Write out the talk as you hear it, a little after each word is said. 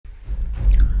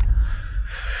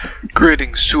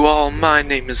Greetings to all, my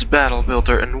name is Battle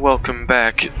Builder and welcome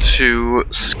back to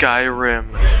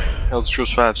Skyrim. Elder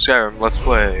Scrolls 5 Skyrim Let's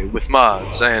Play with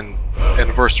mods and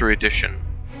Anniversary Edition.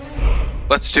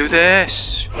 Let's do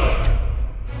this!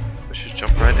 Let's just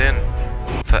jump right in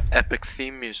with the epic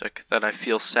theme music that I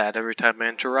feel sad every time I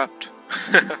interrupt.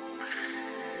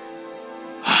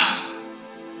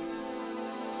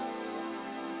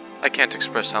 I can't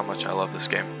express how much I love this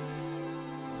game.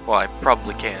 Well, I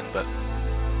probably can, but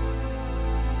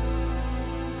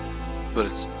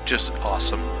it's just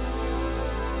awesome.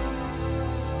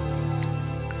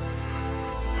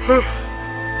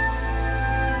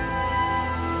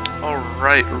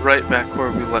 Alright, right back where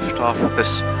we left off with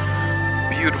this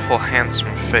beautiful,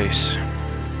 handsome face.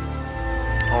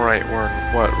 Alright, we're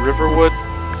in, what, Riverwood?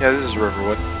 Yeah, this is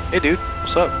Riverwood. Hey dude,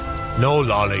 what's up? No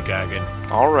lollygagging.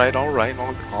 Alright,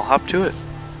 I'll hop to it.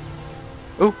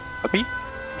 Ooh, a bee?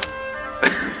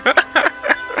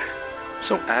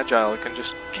 So agile, I can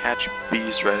just catch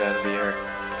bees right out of the air.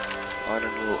 Line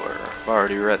and lure. I've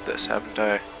already read this, haven't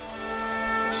I?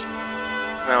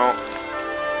 Now,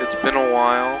 it's been a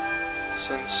while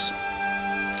since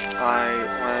I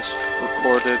last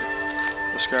recorded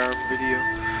the Skyrim video,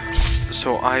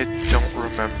 so I don't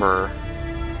remember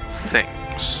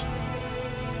things.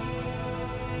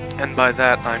 And by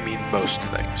that, I mean most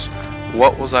things.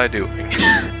 What was I doing?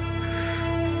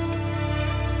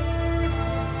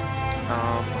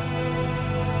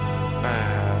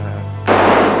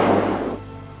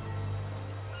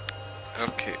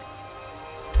 Okay.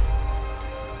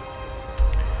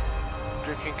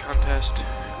 Drinking contest.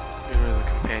 Who are the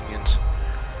companions?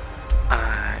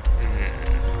 I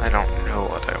don't know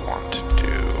what I want to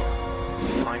do.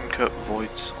 Fine cut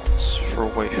void salts for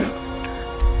wayfinder.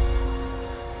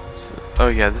 Oh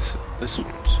yeah, this one's a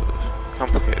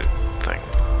complicated thing.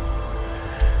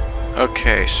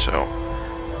 Okay, so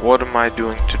what am I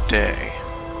doing today?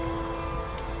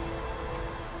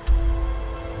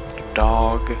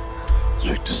 Dog.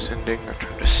 Speak to Sinding. I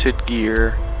turn to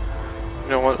Sidgear. You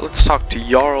know what? Let's talk to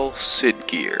Jarl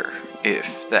Sidgear, if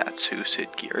that's who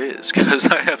Sidgear is, because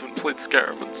I haven't played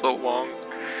Skyrim in so long.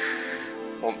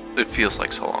 Well, it feels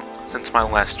like so long. Since my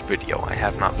last video, I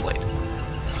have not played.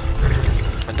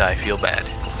 And I feel bad.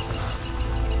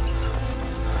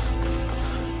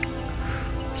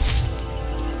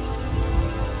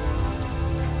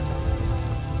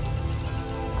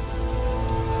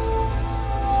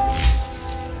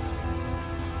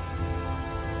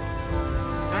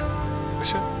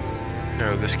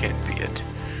 No, this can't be it.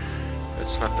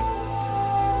 That's not the...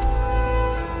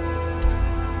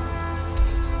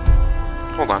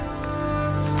 Hold on.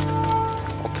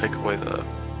 I'll take away the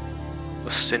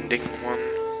ascending one.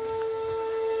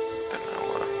 Then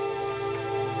I'll,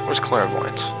 where's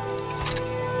clairvoyance?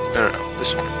 No,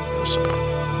 this one.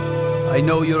 I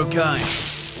know you're kind.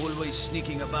 Always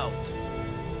sneaking about.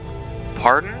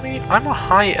 Pardon me? I'm a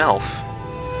high elf.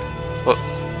 Look.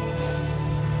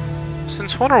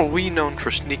 Since when are we known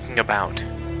for sneaking about?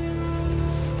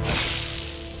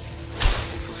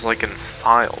 This is like in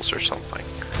files or something.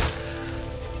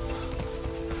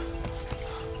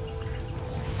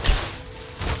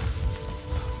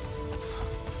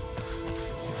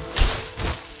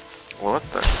 What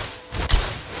the?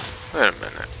 Wait a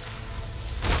minute.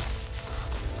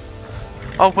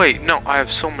 Oh wait, no, I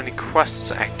have so many quests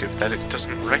active that it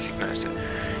doesn't recognize it.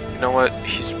 You know what?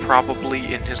 He's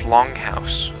probably in his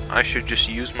longhouse. I should just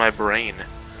use my brain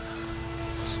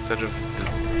instead of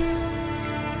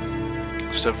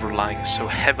relying so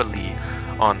heavily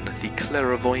on the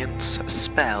clairvoyance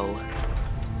spell.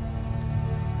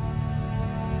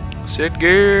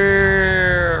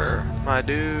 Sidgear, my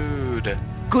dude.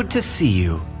 Good to see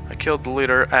you. I killed the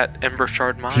leader at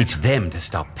Embershard Mine. Teach them to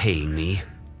stop paying me.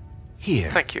 Here.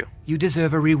 Thank you. You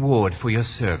deserve a reward for your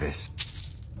service.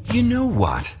 You know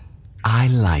what? I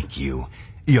like you.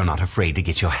 You're not afraid to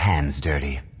get your hands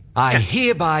dirty. I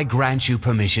hereby grant you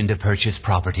permission to purchase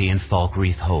property in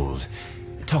Falkreath Hold.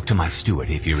 Talk to my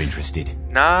steward if you're interested.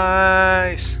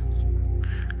 Nice.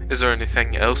 Is there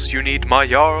anything else you need, my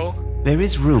Jarl? There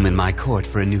is room in my court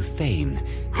for a new Thane.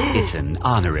 It's an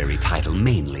honorary title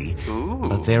mainly,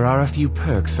 but there are a few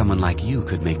perks someone like you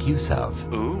could make use of.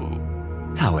 Ooh.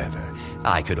 However,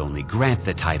 I could only grant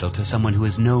the title to someone who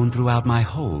is known throughout my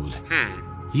hold.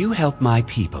 You help my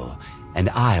people, and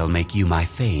I'll make you my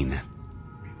Thane.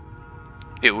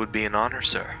 It would be an honor,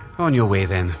 sir. On your way,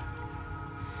 then.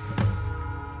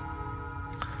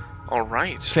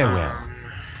 Alright. Farewell.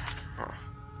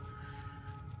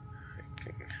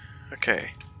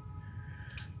 Okay.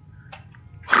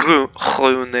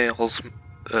 Runel's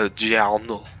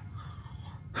journal.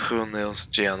 Runel's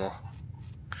journal.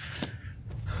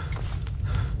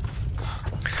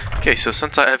 Okay, so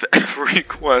since I have every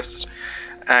quest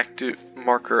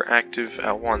marker active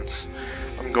at once,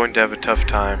 I'm going to have a tough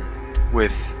time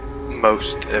with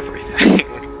most everything.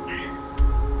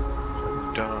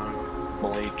 Done.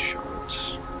 Blade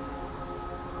shards.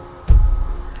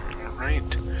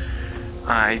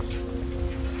 Alright.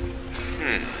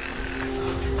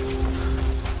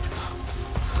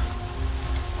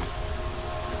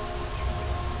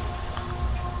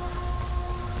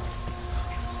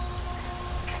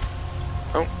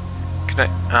 Oh, can I?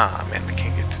 Ah, man, I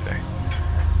can't get to there.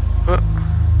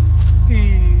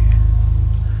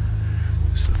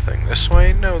 Is the thing this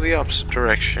way? No, the opposite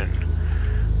direction.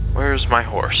 Where's my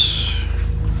horse?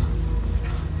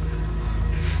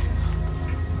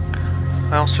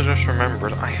 I also just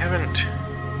remembered I haven't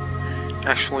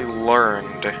actually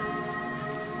learned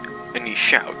any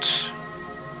shouts.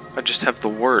 I just have the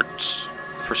words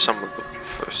for some of them,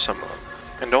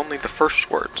 and only the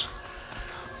first words.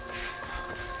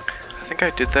 I think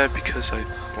I did that because I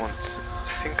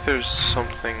think there's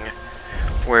something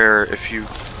where if you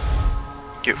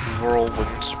get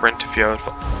whirlwind sprint, if you have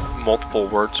multiple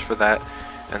words for that,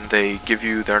 and they give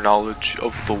you their knowledge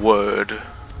of the word,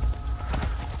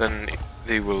 then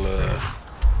they will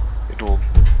it will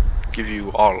give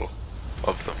you all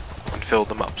of them and fill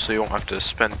them up, so you won't have to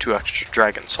spend 2 extra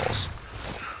dragon souls.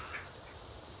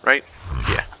 Right?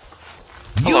 Yeah.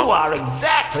 You are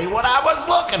exactly what I was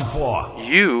looking for.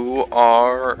 You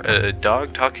are a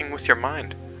dog talking with your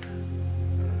mind.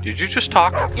 Did you just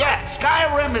talk? Yeah,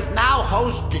 Skyrim is now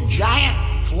host to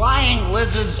giant flying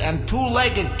lizards and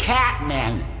 2-legged cat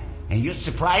men. And you're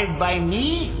surprised by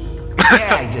me?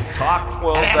 Yeah, I just talked,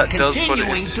 Well, and I'm that does put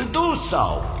continuing it- to do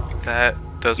so. That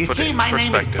does You put see, it in my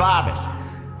name is perspective. Barbas,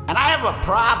 and I have a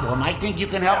problem I think you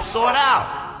can help sort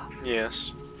out.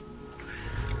 Yes.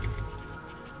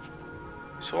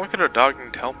 So what kind of dog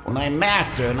need help with? My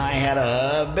master and I had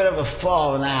a bit of a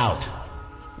falling out.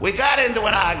 We got into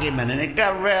an argument and it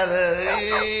got rather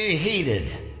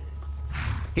heated.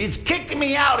 He's kicking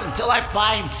me out until I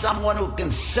find someone who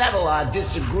can settle our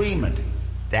disagreement.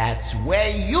 That's where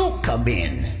you come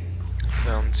in.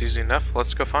 Sounds easy enough.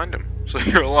 Let's go find him. So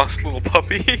you're a lost little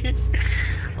puppy?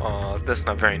 Aw, that's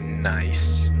not very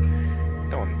nice.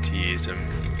 Don't tease him.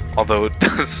 Although it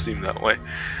does seem that way.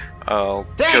 I'll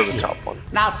kill the top one.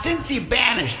 Now, since he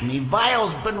banished me,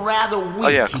 Vile's been rather weak. Oh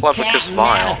yeah, He Clevicus can't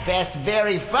Vile. manifest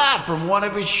very far from one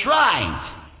of his shrines.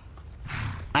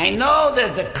 I know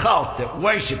there's a cult that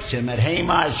worships him at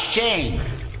Hamar's Shame.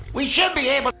 We should be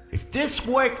able... If this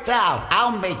works out,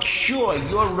 I'll make sure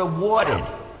you're rewarded.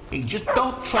 You just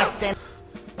don't trust any...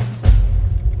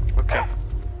 Okay.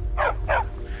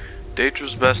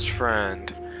 Daedra's best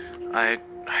friend.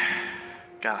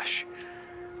 Gosh.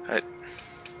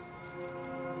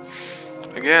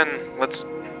 Again, let's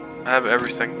have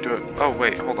everything do it. Oh,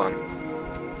 wait, hold on.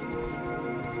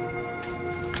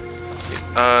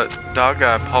 Dog,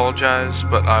 I apologize,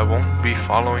 but I won't be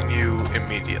following you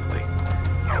immediately.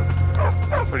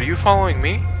 But are you following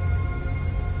me?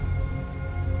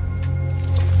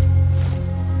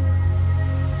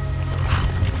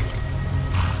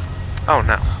 Oh,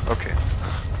 no. Okay.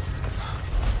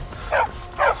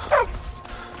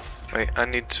 Wait, I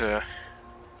need to...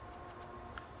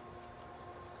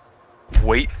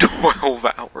 wait 12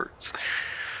 hours.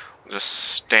 Just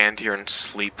stand here and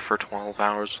sleep for 12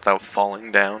 hours without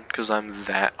falling down, because I'm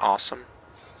that awesome.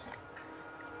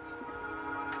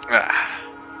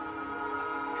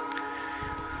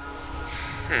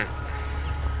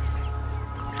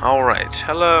 Alright,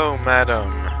 hello,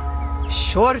 madam.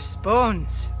 Sure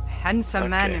bones. Handsome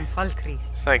man Okay. in Falkreath.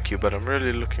 Thank you, but I'm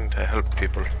really looking to help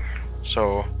people.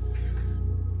 So,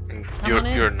 Come on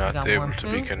in. you're We not got able warm to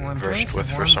be food, warm conversed drinks, with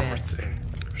and for warm beds.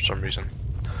 some reason.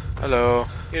 Hello,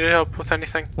 you need help with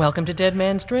anything? Welcome to Dead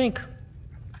Man's Drink.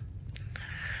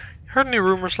 Heard any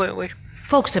rumors lately?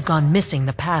 Folks have gone missing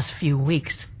the past few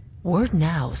weeks. Word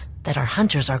now's that our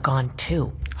hunters are gone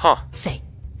too. Huh. Say,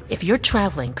 if you're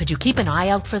traveling, could you keep an eye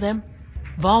out for them?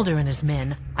 Valder and his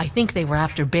men, I think they were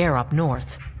after Bear up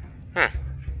north.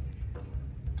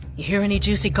 You hear any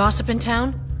juicy gossip in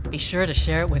town? Be sure to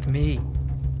share it with me.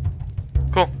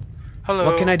 Cool. Hello.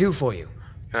 What can I do for you?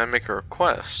 Can I make a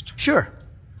request? Sure.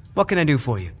 What can I do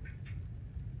for you?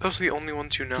 Those are the only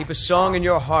ones you know. Keep a song in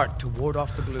your heart to ward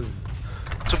off the gloom.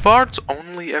 Do bards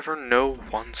only ever know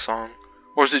one song?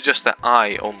 Or is it just that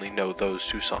I only know those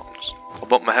 2 songs? I'll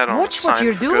bump my head on Watch a what sign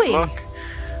you're for good doing. luck.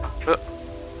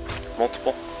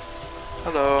 Multiple.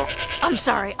 Hello. I'm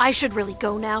sorry, I should really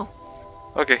go now.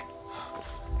 Okay.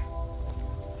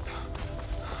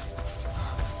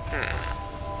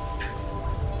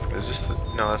 Is this the...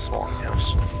 No, that's the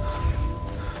longhouse.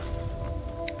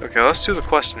 Okay, let's do the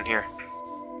question here.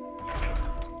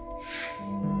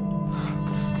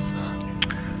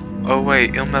 Oh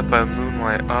wait, ill-met by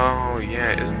moonlight. Oh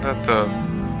yeah, isn't that the...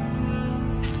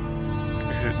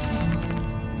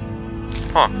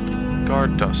 Huh.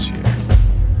 Guard dossier.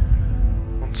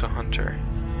 Once a hunter.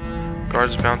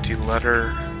 Guard's bounty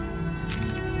letter.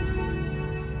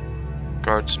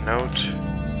 Guard's note.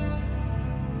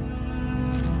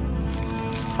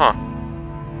 Huh.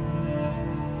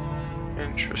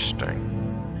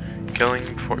 Interesting. Killing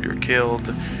before you're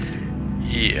killed.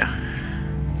 Yeah.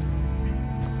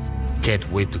 Can't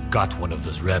wait to gut one of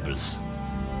those rebels.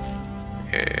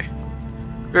 Okay.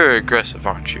 Very aggressive,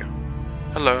 aren't you?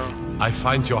 Hello. I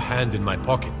find your hand in my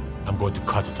pocket. I'm going to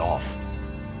cut it off.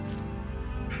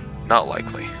 Not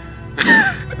likely.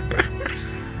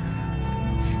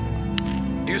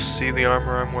 Do you see the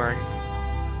armor I'm wearing?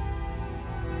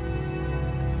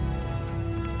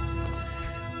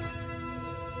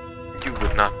 You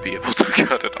would not be able to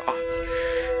cut it off.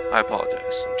 I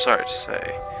apologize. I'm sorry to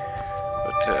say.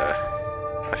 But,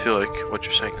 I feel like what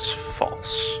you're saying is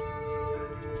false.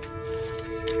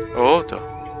 Oh,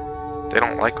 they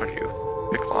don't like when you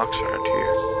pick locks around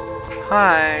here.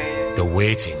 Hi! The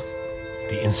waiting.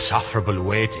 The insufferable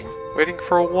waiting. Waiting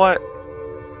for what?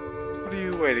 What are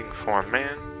you waiting for,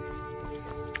 man?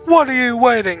 What are you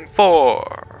waiting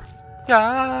for?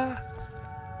 Yeah.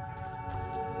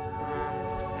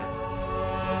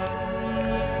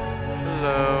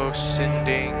 Hello,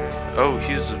 Sinding. Oh,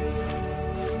 he's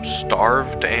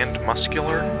starved and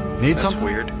muscular? Need That's something?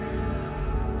 weird.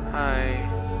 Hi.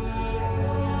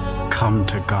 Come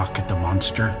to gawk at the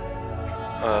monster.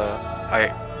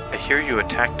 I hear you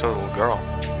attacked a little girl.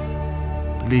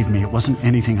 Believe me, it wasn't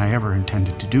anything I ever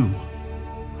intended to do.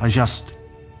 I just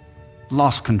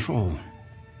lost control.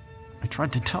 I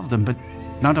tried to tell them, but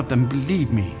none of them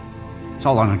believed me. It's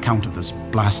all on account of this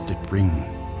blasted ring.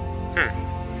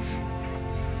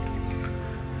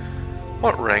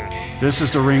 What ring? This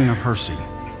is the ring of Hersing.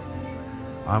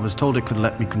 I was told it could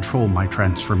let me control my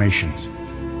transformations.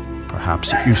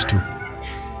 Perhaps it used to,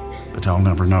 but I'll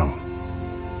never know.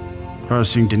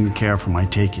 Hersing didn't care for my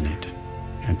taking it,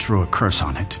 and threw a curse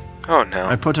on it. Oh no.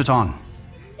 I put it on,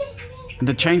 and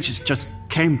the changes just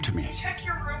came to me. Check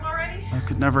your room already? I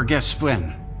could never guess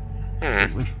when.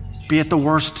 It would be at the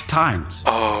worst times.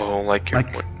 Oh, like you're...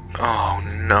 oh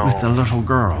no. With the little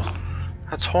girl.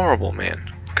 That's horrible, man.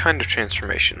 What kind of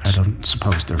transformations? I don't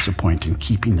suppose there's a point in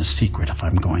keeping the secret if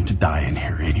I'm going to die in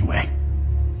here anyway.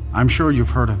 I'm sure you've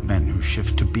heard of men who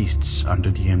shift to beasts under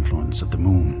the influence of the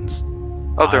moons.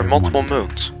 Oh, there are I multiple wanted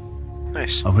moons.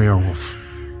 Nice. A werewolf.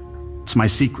 It's my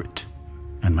secret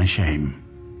and my shame.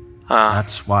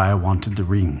 That's why I wanted the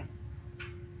ring.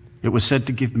 It was said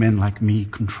to give men like me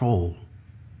control.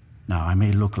 Now, I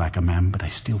may look like a man, but I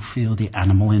still feel the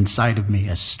animal inside of me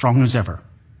as strong as ever.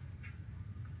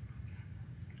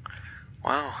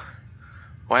 Wow.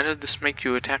 Why did this make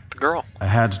you attack the girl? I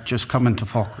had just come into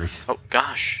Falkreath. Oh,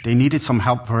 gosh. They needed some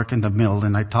help work in the mill,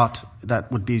 and I thought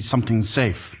that would be something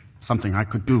safe, something I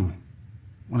could do.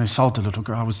 When I saw the little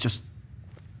girl, I was just...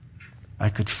 I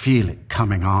could feel it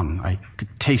coming on. I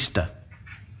could taste it.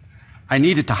 I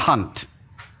needed to hunt,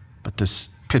 but this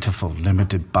pitiful,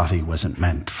 limited body wasn't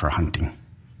meant for hunting.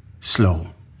 Slow,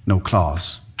 no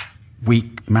claws,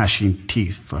 weak, mashing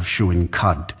teeth for chewing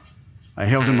cud. I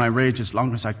held in my rage as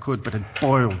long as I could, but it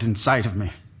boiled inside of me.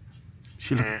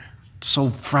 She looked so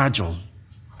fragile,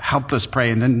 helpless prey,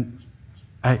 and then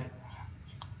I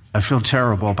feel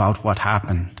terrible about what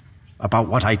happened, about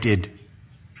what I did.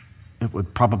 It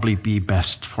would probably be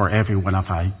best for everyone if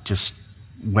I just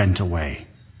went away.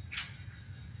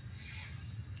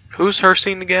 Who's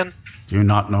Hersing again? Do you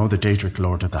not know the Daedric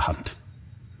Lord of the Hunt?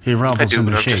 He revels in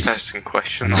the I'm chase, just asking and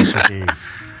questions. also gave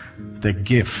the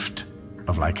gift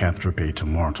of lycanthropy to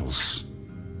mortals.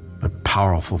 A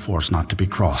powerful force not to be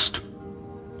crossed,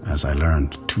 as I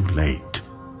learned too late.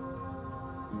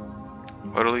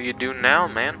 What'll you do now,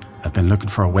 man? I've been looking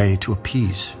for a way to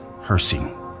appease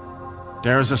Hersing.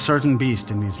 There is a certain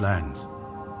beast in these lands,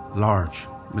 large,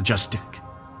 majestic.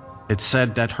 It's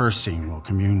said that Hersing will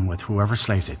commune with whoever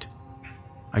slays it.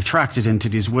 I tracked it into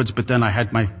these woods, but then I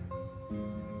had my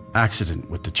accident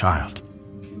with the child.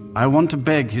 I want to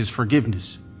beg his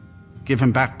forgiveness, give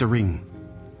him back the ring.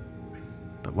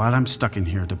 But while I'm stuck in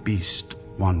here, the beast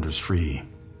wanders free.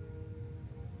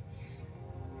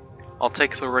 I'll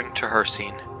take the ring to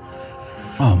Hersing.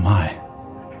 Oh my.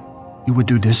 You would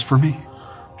do this for me?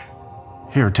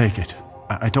 Here, take it.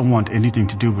 I don't want anything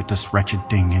to do with this wretched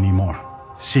thing anymore.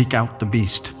 Seek out the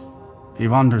beast. He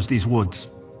wanders these woods.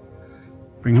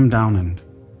 Bring him down and...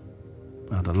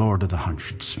 well, the Lord of the Hunt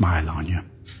should smile on you.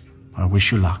 I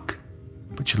wish you luck,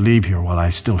 but you leave here while I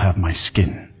still have my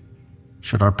skin.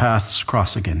 Should our paths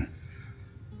cross again,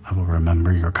 I will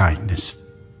remember your kindness.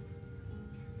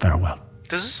 Farewell.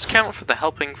 Does this count for the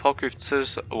helping Falkreath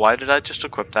says? Why did I just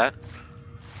equip that?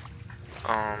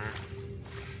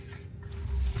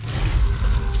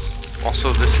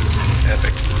 Also, this is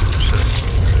epic.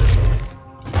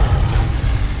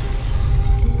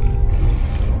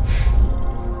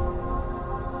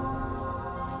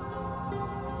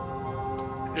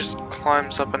 Just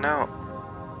climbs up and out.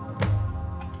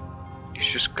 He's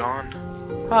just gone.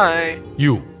 Hi.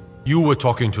 You were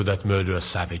talking to that murderous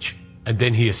savage, and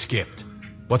then he escaped.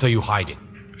 What are you hiding?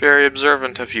 Very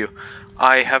observant of you.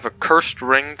 I have a cursed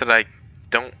ring that I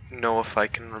don't know if I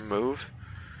can remove.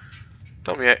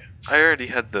 Tell me, I already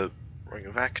had the Ring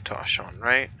of Akatosh on,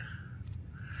 right?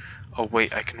 Oh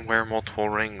wait, I can wear multiple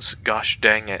rings. Gosh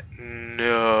dang it.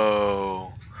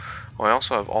 No. Oh, I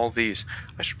also have all these.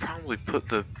 I should probably put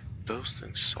those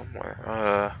things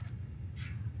somewhere.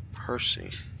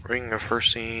 Hersine. Ring of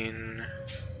Hersine.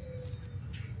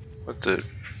 What the...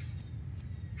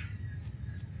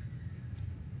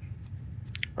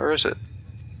 Where is it?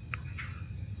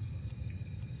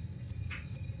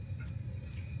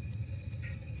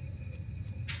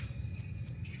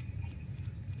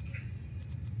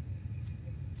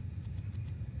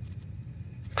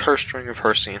 Cursed Ring of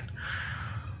Hersine.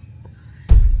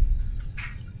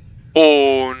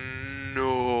 Oh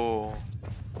no.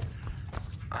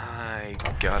 I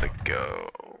gotta go.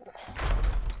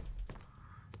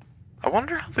 I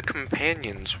wonder how the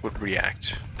companions would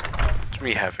react to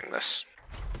me having this.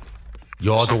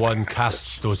 You're the one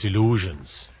casts those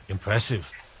illusions.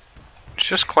 Impressive. It's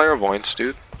just clairvoyance,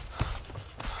 dude.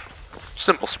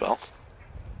 Simple spell.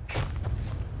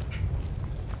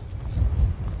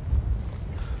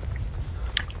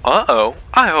 Uh-oh.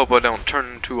 I hope I don't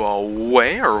turn into a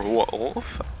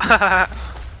werewolf.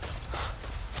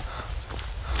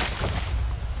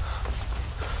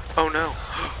 Oh no.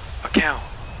 A cow.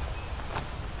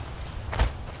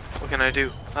 What can I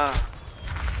do?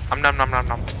 Nom nom nom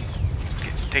nom.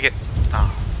 Take it.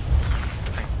 Ah.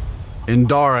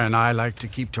 Indara and I like to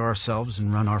keep to ourselves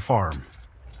and run our farm.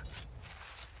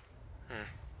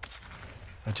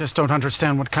 I just don't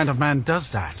understand what kind of man does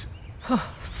that.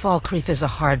 Falkreath is a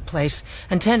hard place,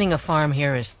 and tending a farm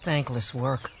here is thankless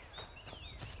work.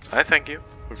 I thank you.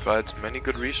 Provides many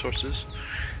good resources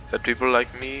that people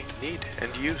like me need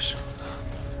and use.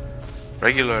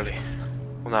 Regularly.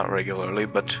 Well, not regularly,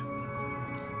 but...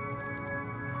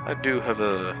 I do have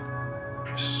a...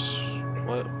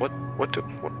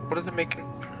 What are they making?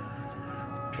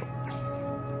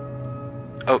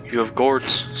 Oh, you have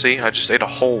gourds. See, I just ate a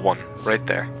whole one right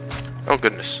there. Oh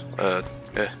goodness.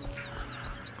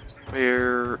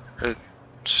 Where?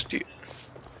 Steel.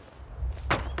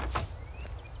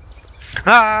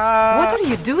 Ah! What are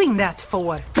you doing that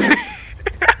for?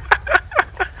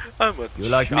 I'm a You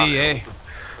like me, eh? child.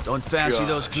 Don't fancy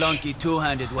those Gosh. clunky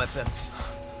two-handed weapons.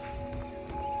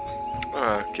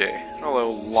 Okay.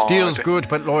 Hello, log. Steel's good,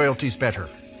 but loyalty's better.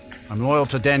 I'm loyal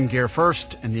to Dengear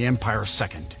first and the Empire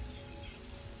second.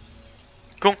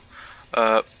 Cool.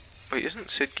 Wait, isn't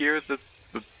Sidgear the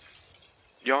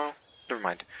Jarl? Never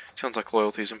mind. Sounds like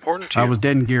loyalty is important to you. I was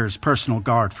Dengear's personal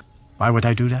guard. Why would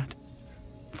I do that?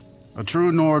 A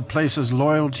true Nord places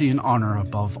loyalty and honor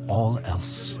above all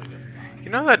else. You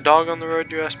know that dog on the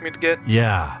road you asked me to get?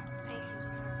 Yeah.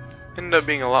 Ended up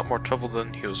being a lot more trouble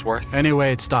than he was worth.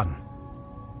 Anyway, it's done.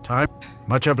 Time.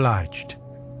 Much obliged.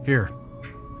 Here.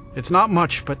 It's not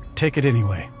much, but take it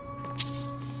anyway.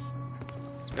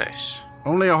 Nice.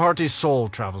 Only a hearty soul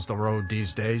travels the road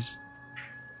these days.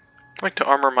 I'd like to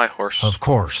armor my horse. Of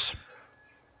course.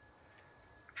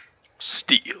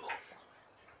 Steel.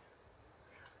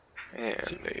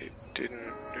 And they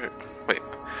didn't... Wait.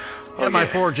 Oh, At my yeah.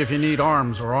 forge if you need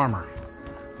arms or armor.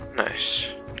 Nice.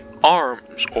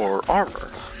 Arms or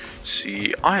armor.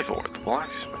 See, Ivor the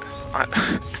blacksmith.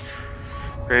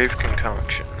 Grave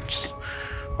concoctions.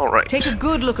 Alright. Take a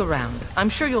good look around. I'm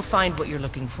sure you'll find what you're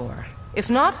looking for. If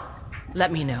not,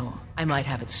 let me know. I might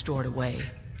have it stored away.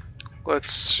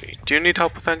 Let's see. Do you need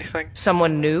help with anything?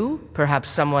 Someone new? Perhaps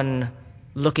someone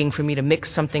looking for me to mix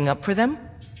something up for them?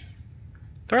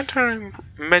 There aren't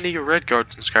many red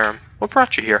guards in Skyrim. What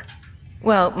brought you here?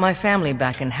 Well, my family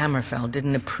back in Hammerfell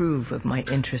didn't approve of my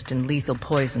interest in lethal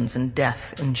poisons and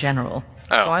death in general.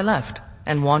 Oh. So I left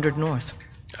and wandered north.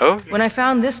 Oh? When I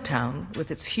found this town, with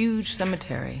its huge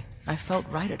cemetery, I felt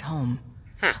right at home.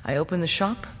 I opened the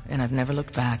shop, and I've never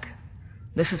looked back.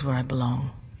 This is where I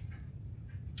belong.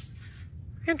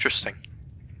 Interesting.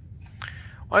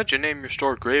 Why'd you name your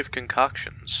store Grave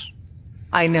Concoctions?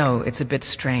 I know it's a bit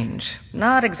strange.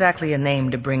 Not exactly a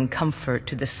name to bring comfort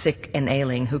to the sick and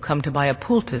ailing who come to buy a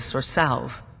poultice or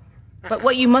salve. But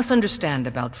what you must understand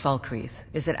about Falkreath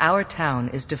is that our town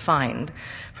is defined,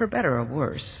 for better or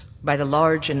worse, by the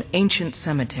large and ancient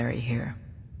cemetery here.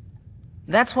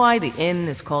 That's why the inn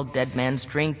is called Dead Man's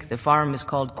Drink, the farm is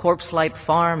called Corpse Light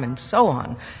Farm, and so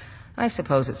on. I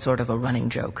suppose it's sort of a running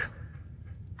joke.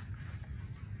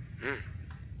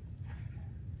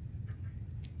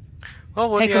 Well,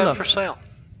 what Take do you a have look. for sale?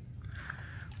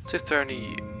 Let's see if there are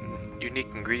any unique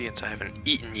ingredients I haven't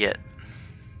eaten yet.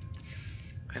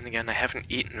 And again, I haven't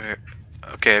eaten...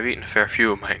 Okay, I've eaten a fair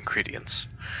few of my ingredients.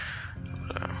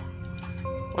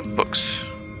 What books?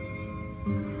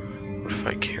 What if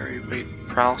I carry weight?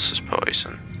 Paralysis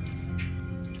poison.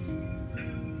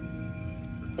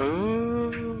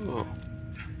 Ooh.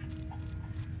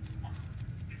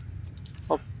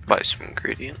 I'll buy some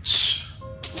ingredients.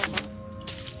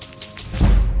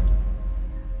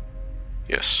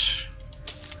 Yes.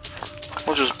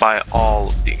 We'll just buy all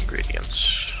of the ingredients.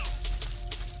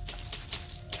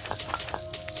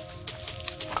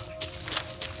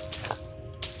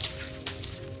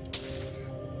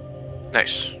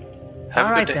 Nice. Have a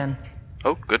All right, good day. then.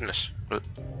 Oh, goodness.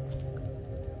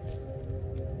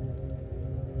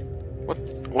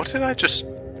 What did I just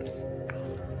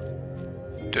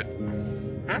do?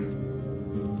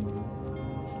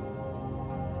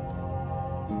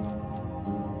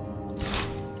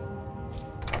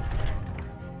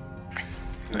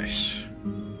 Nice.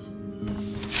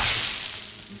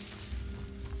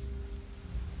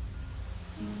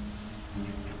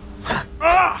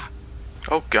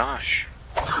 Oh gosh.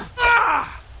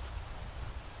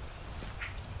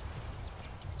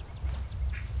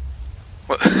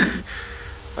 What?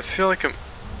 I feel like I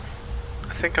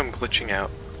think I'm glitching out.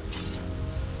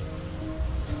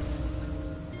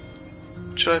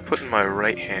 What should I put in my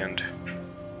right hand?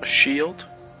 A shield?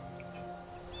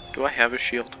 Do I have a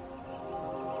shield?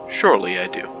 Surely I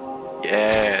do.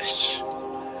 Yes.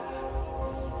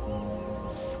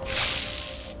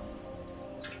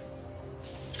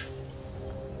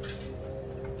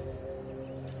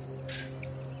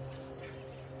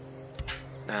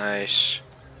 Nice.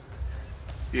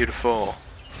 Beautiful.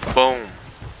 Boom.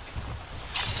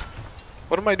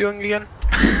 What am I doing again?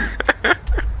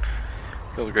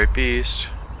 Kill the great beast.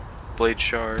 Blade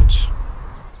shards.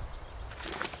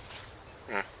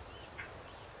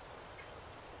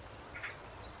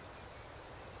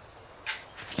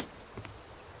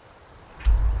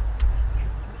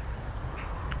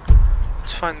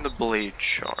 Let's find the blade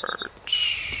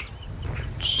shards.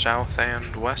 South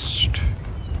and west.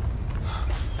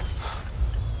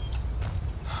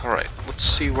 Alright, let's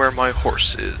see where my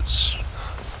horse is.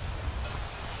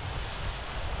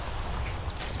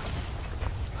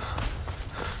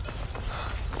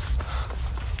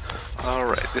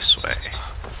 Alright, this way.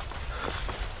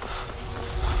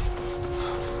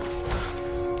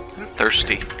 I'm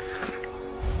thirsty.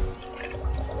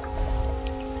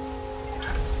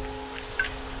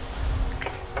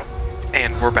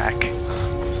 And we're back.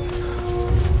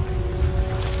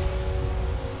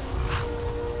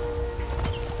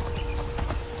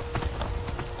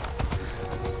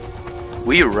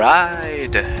 We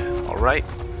ride! Alright.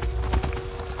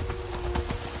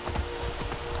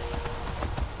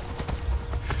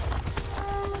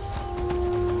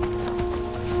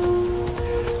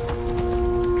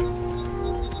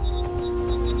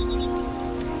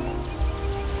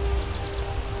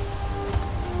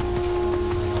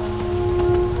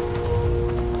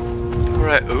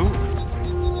 Alright, ooh.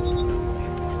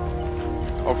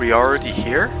 Are we already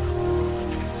here?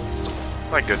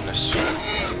 My goodness.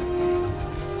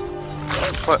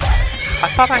 But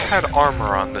I thought I had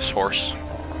armor on this horse.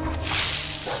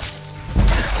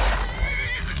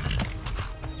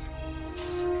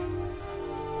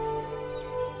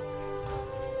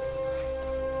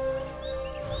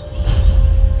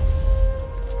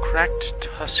 Cracked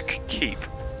Tusk Keep.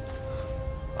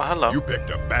 Oh, hello. You picked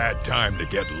a bad time to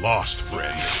get lost,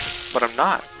 friend. But I'm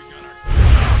not.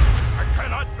 I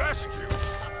cannot best you.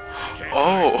 Can't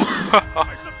Oh.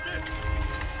 I submit.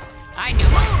 I knew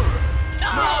it.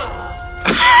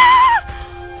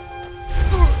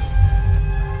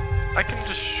 I can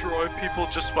destroy people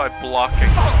just by blocking.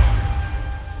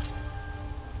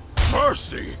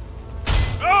 Mercy!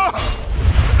 Ah!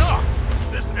 Enough!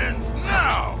 This ends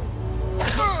now!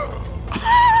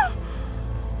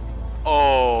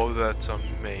 Oh, that's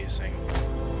amazing.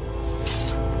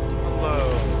 Hello.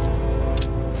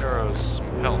 Arrows,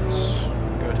 pelts,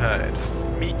 goat hide,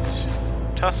 meat,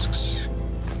 tusks,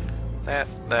 that,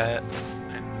 and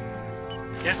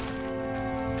yeah.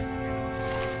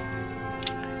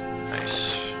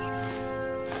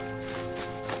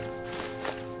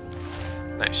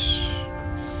 Nice.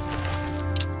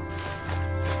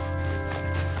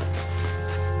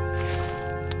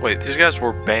 Wait, these guys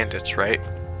were bandits, right?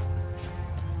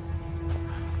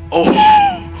 Oh!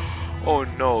 Oh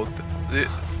no,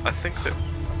 I think that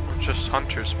we're just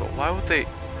hunters, but why would they...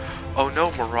 Oh no,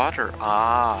 Marauder.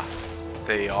 Ah,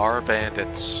 they are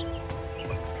bandits.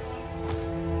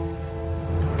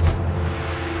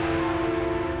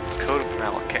 Code of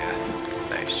Malakath.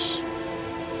 Nice.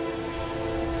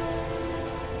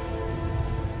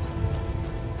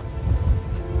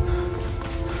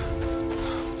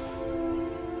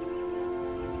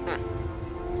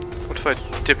 What if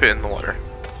I dip it in the water?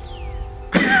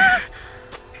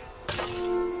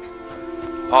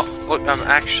 Oh, look, I'm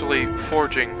actually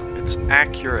forging. It's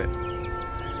accurate.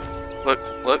 Look,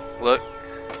 look, look.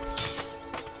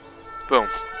 Boom.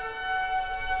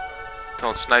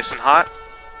 Until it's nice and hot,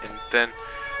 and then...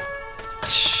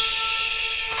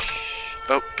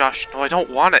 Oh, gosh, no, I don't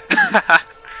want it.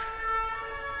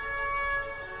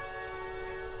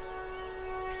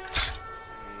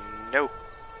 No.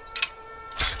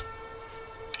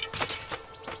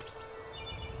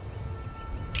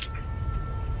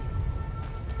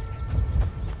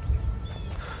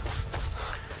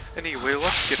 Anyway,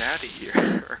 let's get out of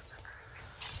here.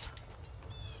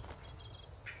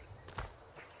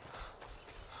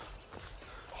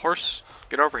 Horse,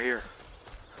 get over here.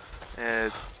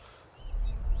 And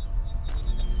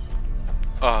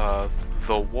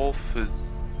the wolf is...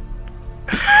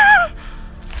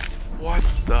 What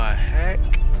the heck?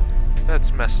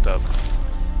 That's messed up.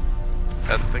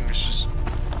 That thing is just...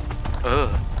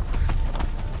 Ugh.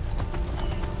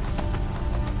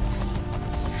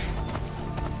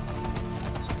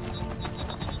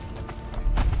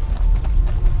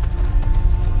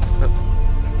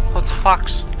 Oh, it's a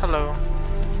fox. Hello.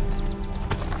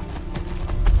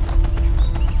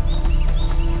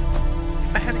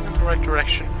 Am I heading in the right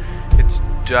direction? It's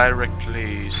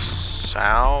directly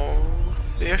south-ish?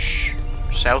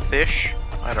 South-ish?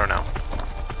 I don't know.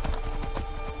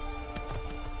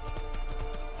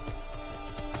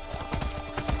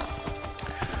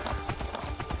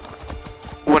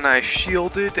 When I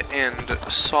shielded and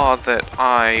saw that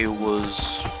I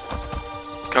was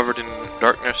covered in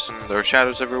darkness and there were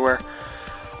shadows everywhere,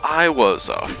 I was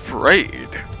afraid.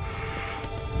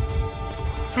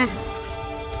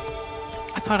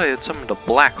 I thought I had summoned a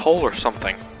black hole or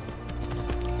something.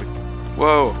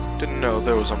 Whoa, didn't know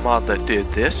there was a mod that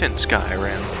did this in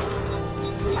Skyrim.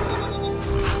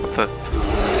 What the?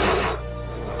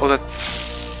 Oh,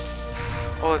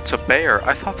 oh, it's a bear.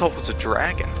 I thought that was a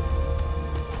dragon.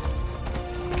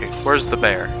 Okay, where's the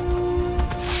bear?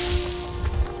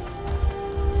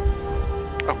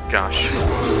 Oh gosh.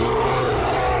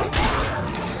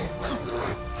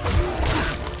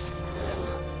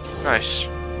 Nice.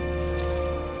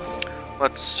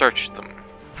 Let's search them.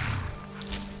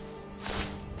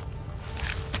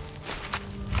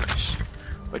 Nice.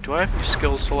 Wait, do I have any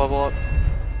skills to level up?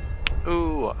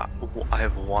 Ooh, I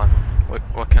have one.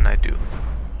 What can I do?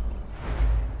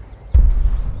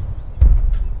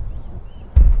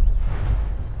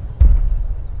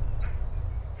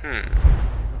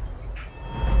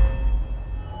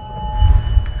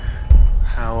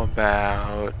 How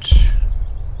about...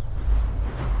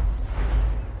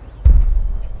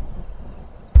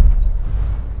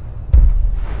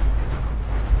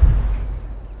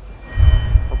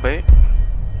 Obey?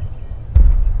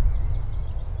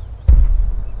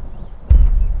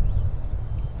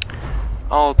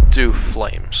 I'll do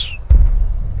flames.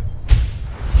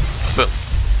 Boom.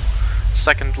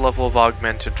 Second level of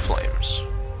augmented flames.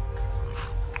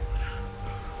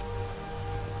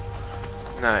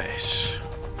 Nice.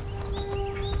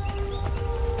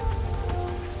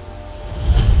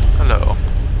 Hello.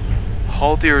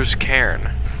 Haldir's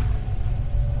Cairn.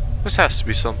 This has to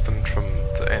be something from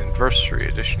the Anniversary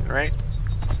Edition, right?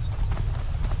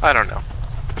 I don't know.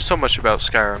 There's so much about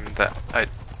Skyrim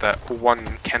that one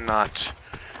cannot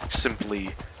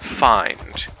simply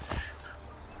find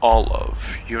all of,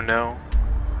 you know?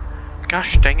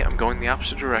 Gosh dang it, I'm going the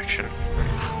opposite direction.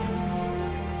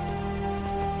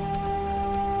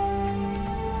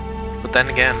 But then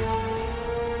again,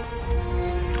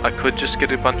 I could just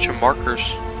get a bunch of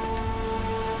markers.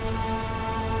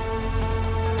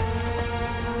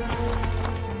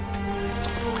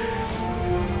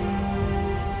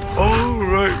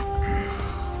 Alright.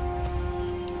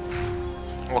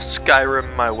 I'll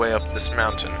Skyrim my way up this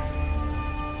mountain.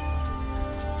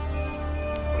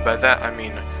 And by that I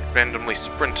mean randomly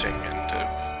sprinting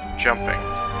and jumping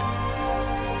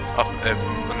up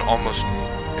an almost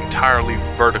entirely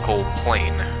vertical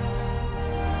plane.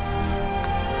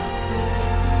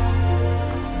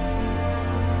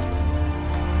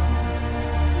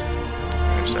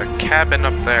 There's a cabin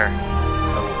up there.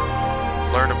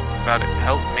 I'll learn about it.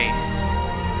 Help me.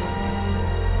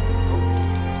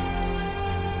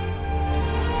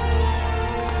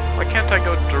 Why can't I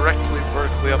go directly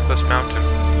vertically up this mountain?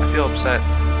 I feel upset.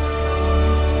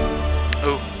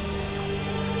 Oh,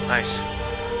 nice.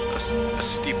 A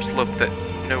steep slope that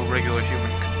no regular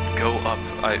human could go up.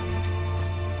 I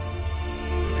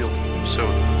feel so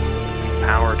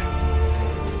empowered.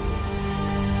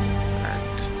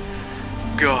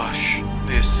 And gosh,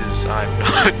 this is... I'm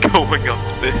not going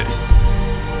up this.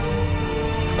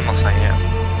 Unless I am.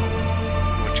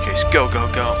 In which case, go, go,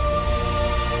 go.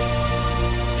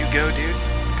 Go, dude.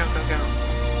 Go, go, go.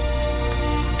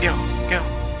 Go, go,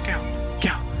 go, go.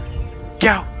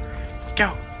 Go, go,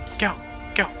 go,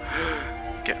 go.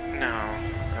 Go. No.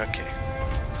 Okay.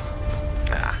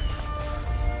 Ah.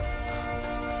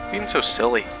 Being so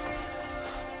silly. I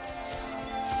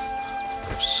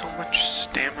have so much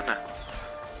stamina.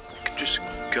 I could just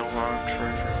go on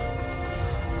forever.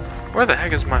 Where the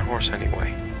heck is my horse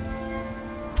anyway?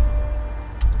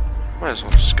 Might as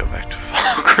well just go back to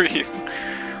Falkreath.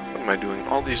 What am I doing?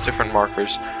 All these different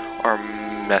markers are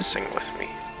messing with me.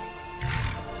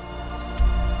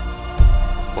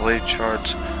 Blade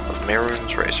shards of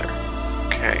Maroon's Razor.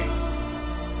 Okay.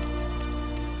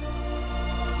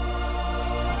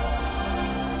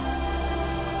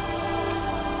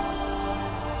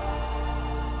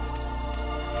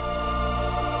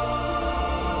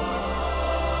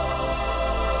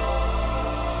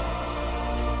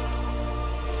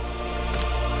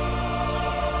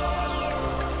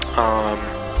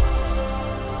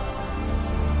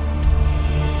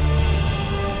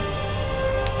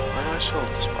 Why do I still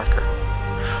have this marker?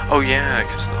 Oh yeah,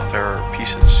 because the other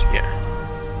pieces, yeah.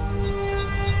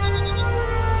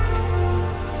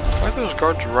 Why are those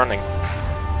guards running?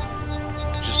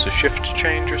 Just a shift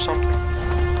change or something?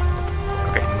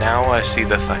 Okay, now I see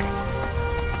the thing.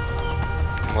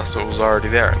 Unless it was already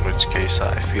there, in which case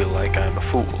I feel like I'm a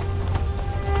fool.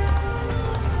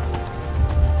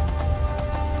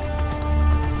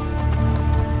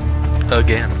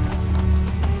 Again.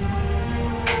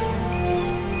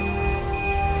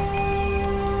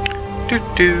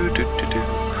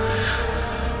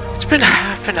 It's been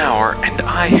half an hour and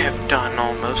I have done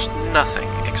almost nothing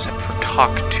except for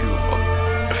talk to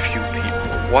a few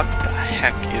people. What the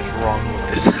heck is wrong with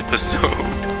this episode?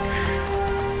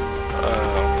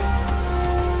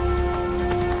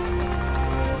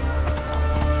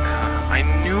 I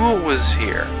knew it was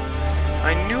here.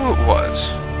 I knew it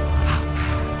was.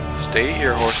 Stay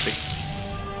here, horsey.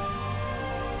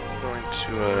 I'm going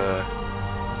to,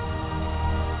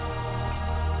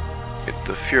 get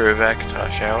the Fury of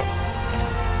Akatosh out.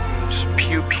 And just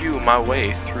pew-pew my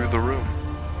way through the room.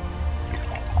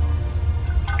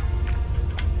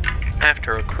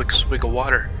 After a quick swig of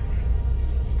water.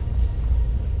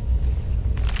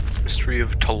 Mystery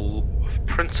of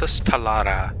Princess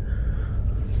Talara.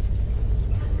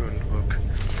 Ruined book.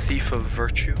 Thief of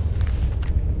Virtue.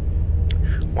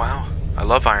 Wow, I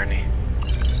love irony.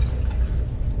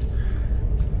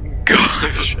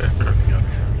 Gosh, I'm running out.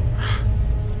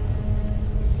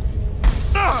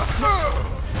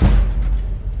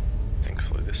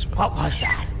 Thankfully this What was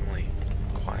that? Extremely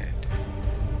quiet.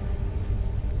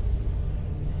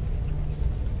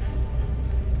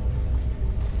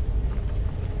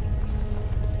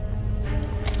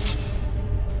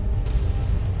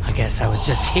 I guess I was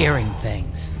just hearing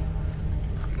things.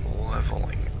 I'm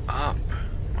leveling up.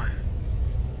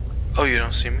 Oh, you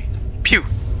don't see me? Pew!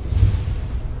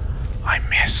 I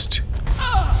missed.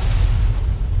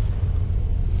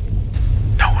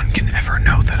 No one can ever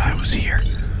know that I was here.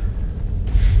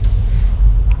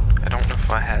 I don't know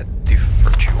if I had the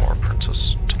Virtue or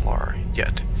Princess Talara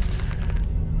yet.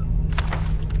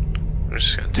 I'm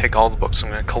just gonna take all the books. I'm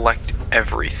gonna collect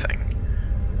everything.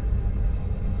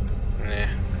 Nah,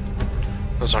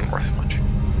 those aren't worth much.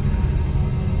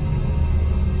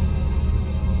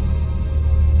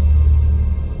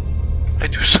 I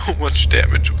do so much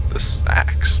damage with this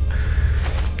axe.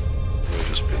 Let me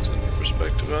just put it in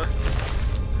perspective, huh?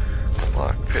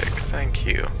 Lockpick, thank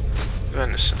you.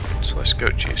 Venison, sliced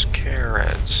goat cheese,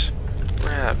 carrots,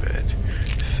 rabbit,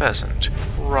 pheasant,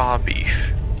 raw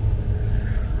beef.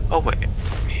 Oh wait,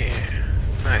 yeah.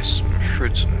 Nice, some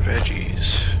fruits and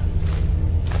veggies.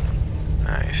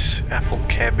 Nice. Apple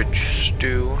cabbage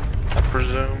stew, I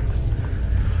presume.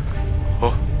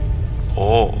 Oh.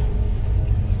 Oh.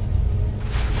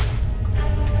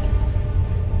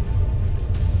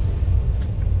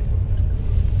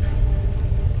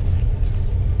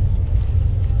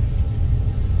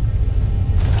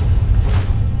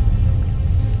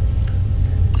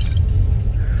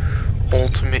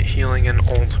 healing and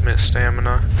ultimate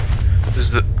stamina.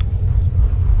 Is the...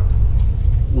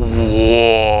 What?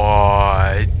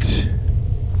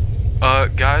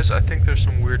 Guys, I think there's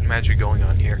some weird magic going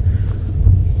on here.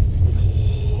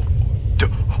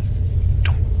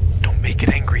 Don't make it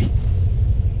angry.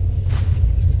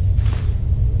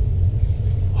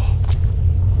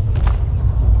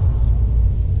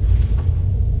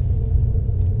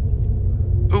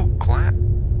 Ooh, glass.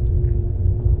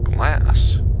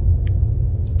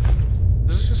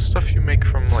 Is this stuff you make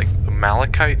from, like, the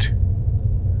malachite?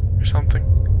 Or something?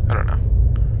 I don't know.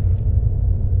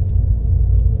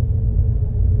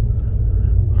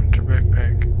 Hunter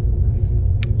backpack.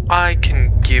 I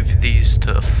can give these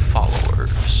to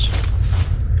followers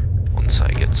once I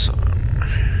get some.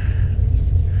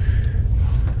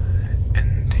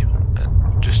 And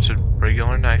just a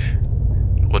regular knife.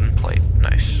 Wooden plate.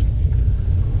 Nice.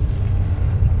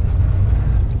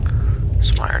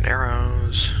 Some iron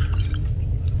arrows.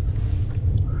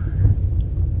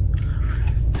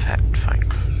 Hat, fine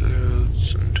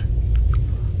clothes, and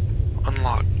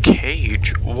unlock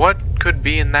cage. What could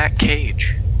be in that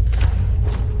cage?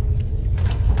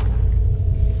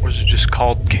 Or is it just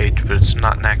called cage, but it's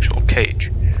not an actual cage?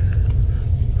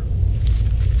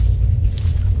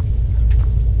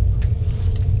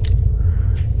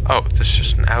 Oh, this is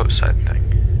just an outside thing.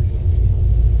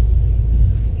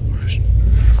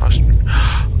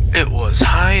 It was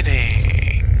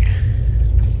hiding!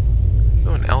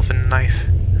 Oh, an elven knife.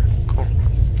 Cool.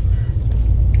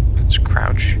 Let's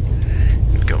crouch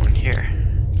and go in here.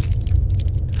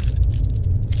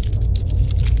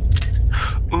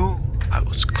 Ooh, I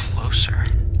was closer.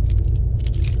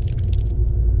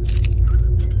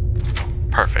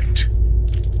 Perfect.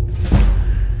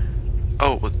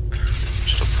 Oh,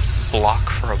 just a block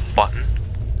for a button.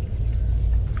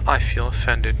 I feel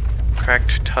offended.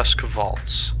 Cracked tusk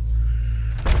vaults.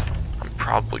 I'm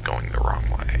probably going the wrong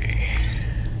way.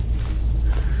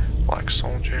 Black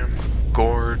soul gem,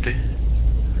 gourd,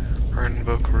 rune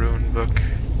book,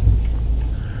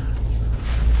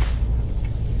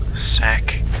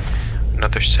 sack,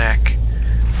 another sack,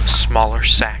 a smaller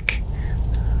sack.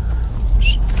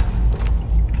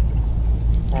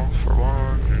 All for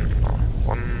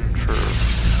one for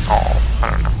all. I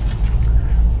don't know.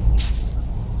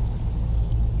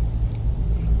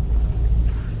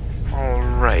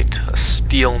 Alright, a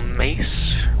steel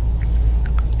mace,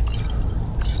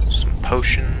 some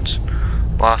potions,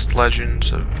 lost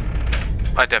legends of...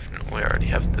 I definitely already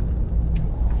have the...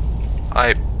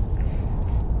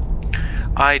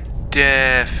 I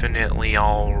definitely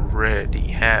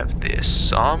already have this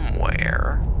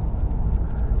somewhere.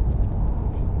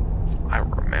 I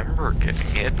remember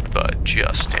getting it, but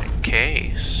just in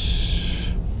case.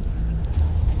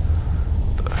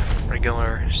 The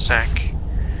regular sack.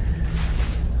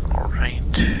 Alright.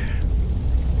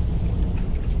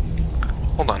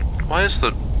 Hold on. Why is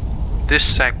this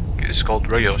sack is called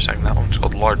regular sack and that one's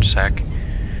called large sack?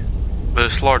 But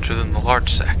it's larger than the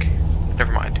large sack.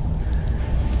 Never mind.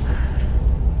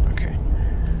 Okay.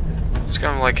 It's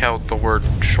kind of like how the word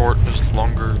short is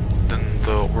longer than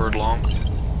the word long.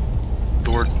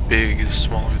 The word big is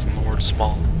smaller than the word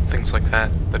small. Things like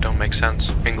that don't make sense.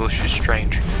 English is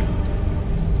strange.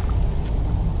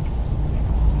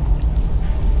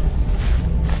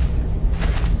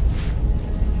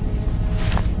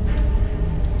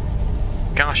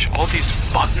 Gosh, all these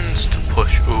buttons to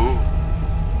push. Ooh.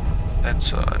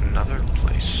 That's another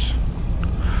place.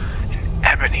 An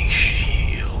ebony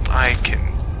shield.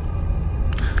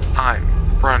 I'm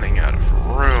running out of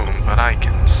room, but I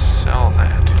can sell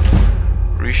that.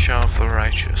 Risha of the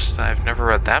Righteous. I've never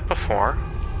read that before.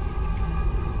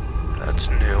 That's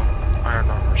new. Iron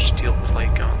armor, steel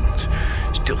plate gauntlets,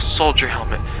 steel soldier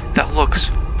helmet. That looks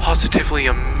positively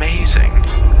amazing.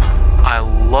 I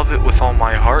love it with all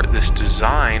my heart, this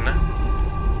design.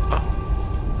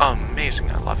 Oh, amazing,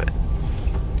 I love it.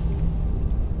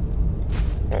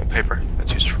 Wallpaper,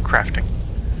 that's used for crafting.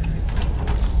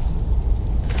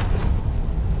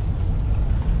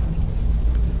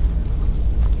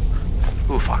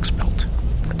 Ooh, fox belt.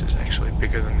 That is actually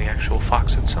bigger than the actual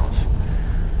fox itself.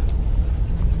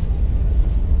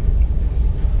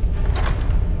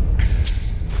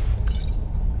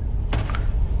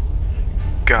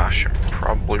 Gosh, I'm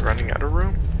probably running out of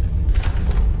room.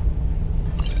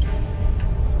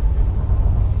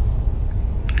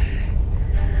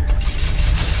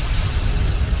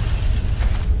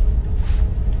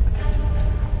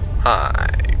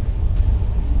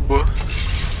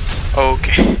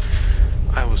 Okay.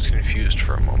 I was confused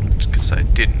for a moment because I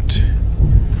didn't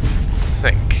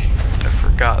think. I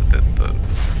forgot that the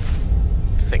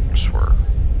things were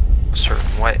a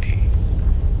certain way.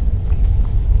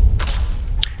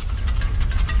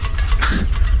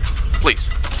 Please.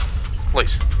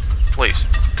 Please. Please.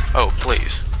 Oh,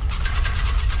 please.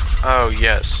 Oh,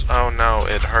 yes. Oh, no.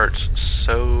 It hurts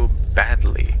so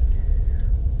badly.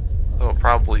 Oh, it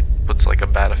probably puts like a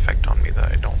bad effect on me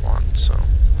that I don't want, so.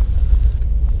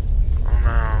 Oh,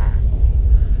 no.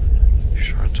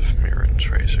 Shards of Mirren's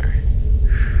Razor.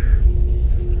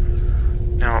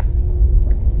 Now,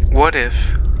 what if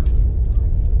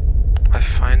I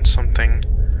find something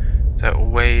that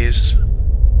weighs,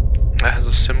 that has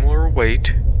a similar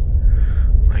weight,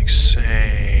 like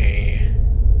say,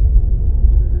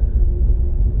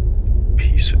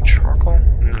 piece of charcoal?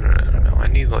 No, I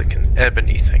need like an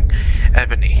ebony thing.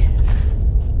 Ebony.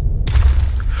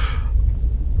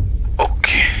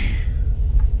 Okay.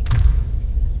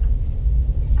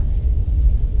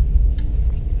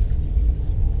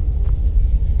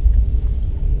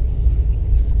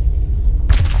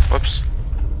 Whoops.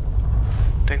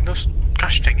 Dang those.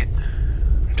 Gosh dang it.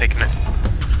 I'm taking it.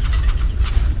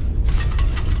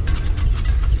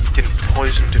 Getting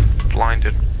poisoned and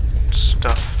blinded.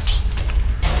 Stuff.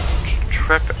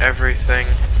 Trip everything.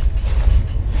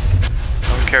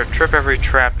 I don't care. Trip every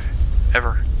trap.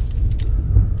 Ever.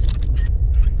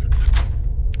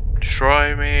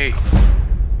 Destroy me.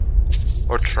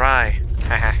 Or try.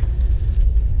 Haha.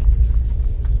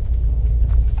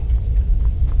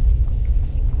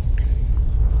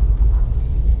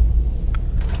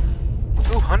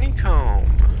 Honeycomb.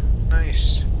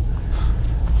 Nice.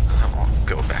 Now I'll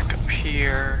go back up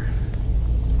here.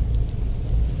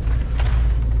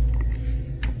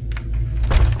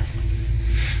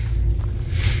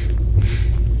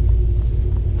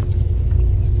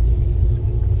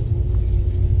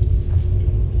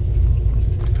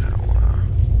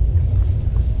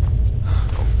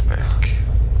 Go back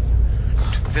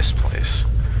to this place.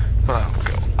 But I'll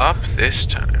go up this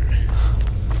time.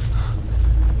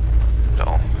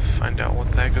 I'll find out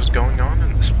what the heck is going on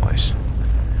in this place.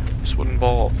 This wooden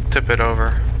bowl, tip it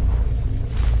over.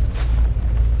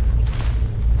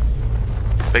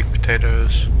 Baked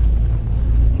potatoes,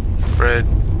 bread,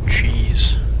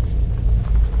 cheese,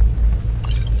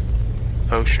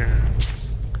 potion,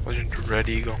 Legend of Red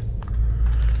Eagle.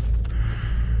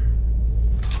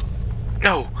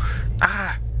 No!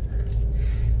 Ah!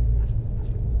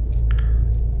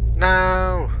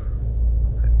 No!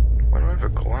 Why do I have a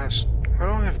glass? Why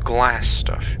don't I have glass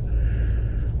stuff?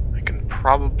 I can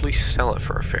probably sell it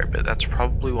for a fair bit. That's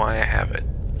probably why I have it.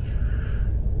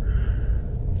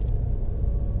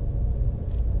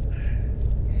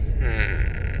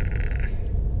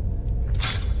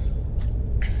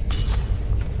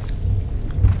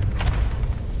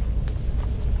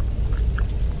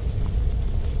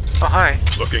 Oh, hi.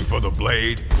 Looking for the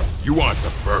blade? You want the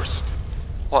first.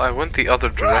 Well, I went the other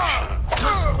direction.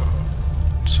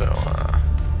 So,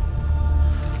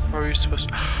 where are you supposed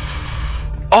to...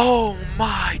 Oh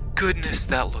my goodness,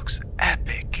 that looks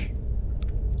epic.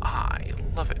 I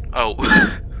love it. Oh.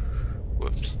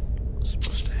 Whoops. I was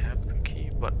supposed to have the key,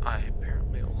 but I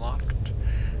apparently unlocked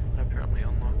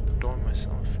the door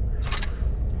myself.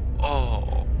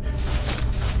 Oh.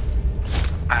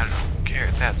 I don't care.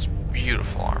 That's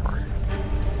beautiful armor.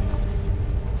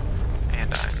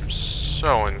 And I'm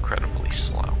so incredibly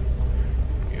slow.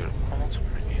 Beautiful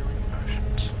ultimate healing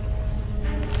potions.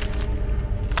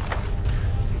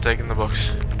 I'm taking the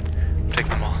books. I'm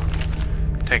taking them all.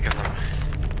 I'm taking them.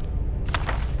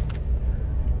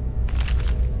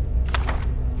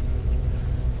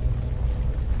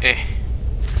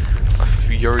 A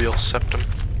Furial Septum.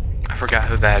 I forgot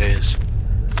who that is.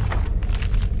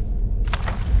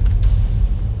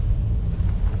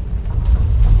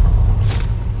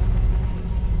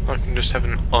 I can just have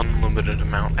an unlimited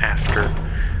amount after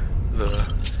the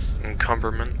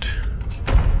encumberment.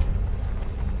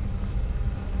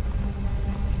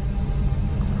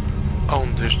 Oh,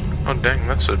 there's... Oh, dang,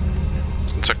 it's a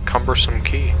cumbersome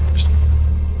key. Just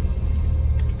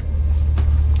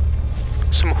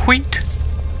some wheat.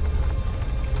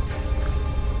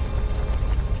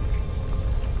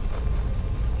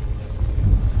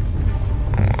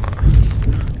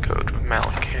 Code of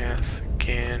Malakath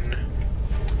again.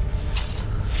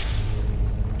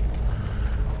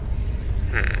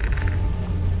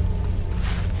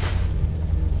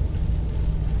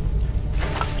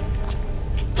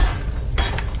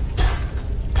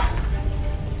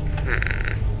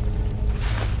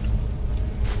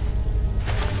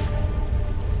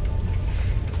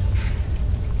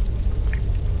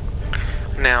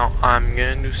 Now, I'm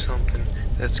gonna do something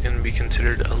that's gonna be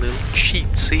considered a little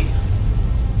cheatsy.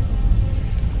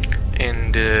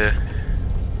 And,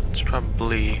 it's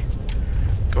probably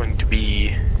going to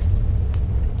be...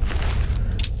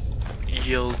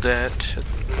 yelled at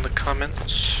in the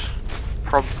comments.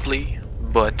 Probably,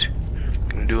 but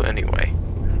can do anyway.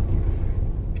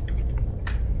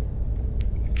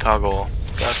 Toggle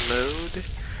God mode.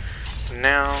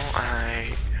 Now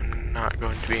I am not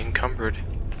going to be encumbered.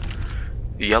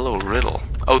 The yellow riddle.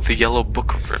 Oh, the yellow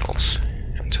book of riddles.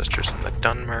 Ancestors in the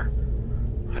Dunmer.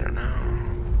 I don't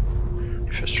know.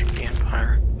 Fist of the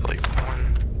Empire. Like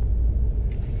one.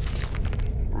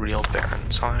 Real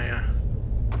Baron Saya.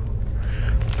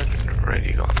 Red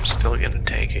Eagle. I'm still gonna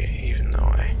take it, even though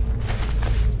I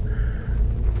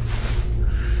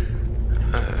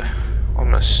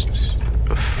almost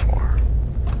before.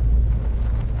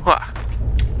 Wah.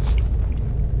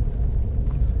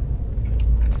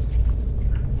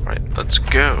 Right, let's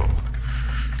go.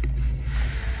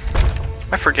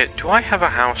 I forget, do I have a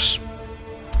house?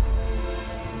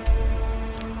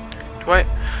 Do I?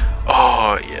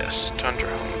 Oh, yes, Tundra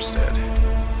Homestead.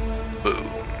 Boom.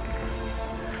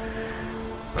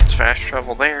 Let's fast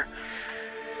travel there.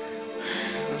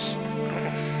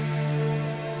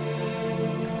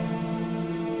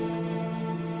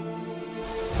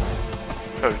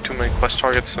 Oh, too many quest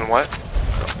targets and what?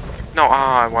 No,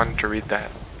 I wanted to read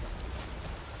that.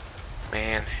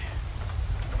 Man.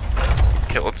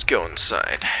 Okay, let's go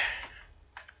inside.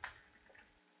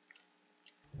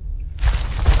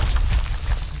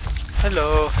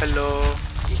 Hello, hello,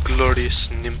 glorious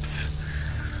nymph.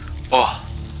 Oh,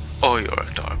 you're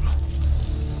adorable.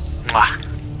 Mwah.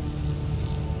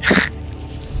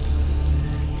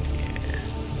 Yeah.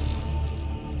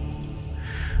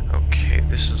 Okay,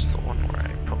 this is the one where I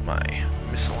put my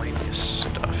miscellaneous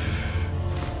stuff.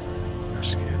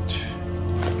 Let's get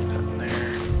that in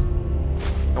there.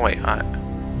 Oh wait,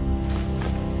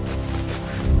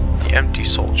 the empty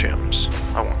soul gems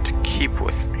I want to keep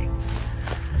with me.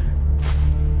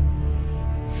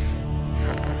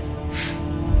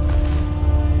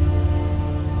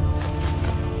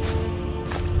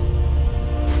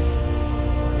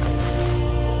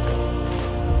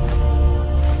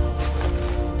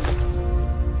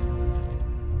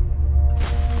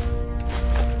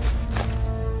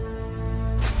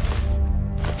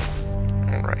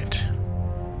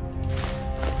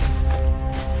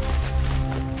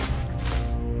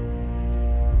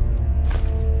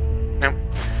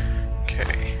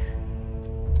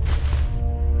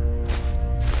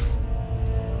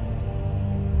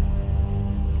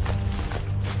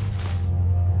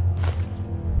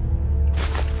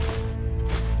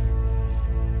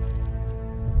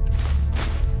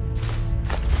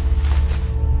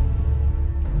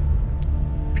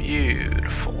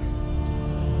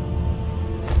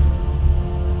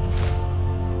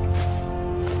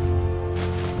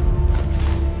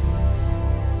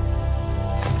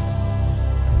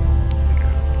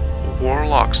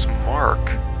 Warlock's Mark.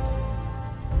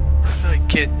 Where did I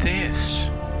get this?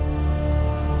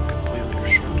 Completely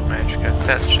restored to magic.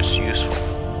 That's just useful.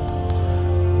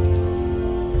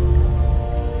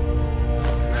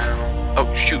 Now,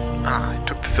 oh shoot! I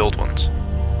took the filled ones.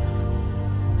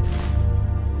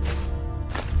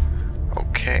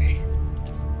 Okay.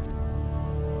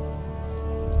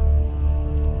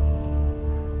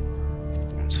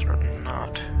 Ones that are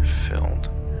not filled.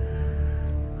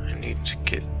 I need to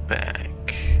get back.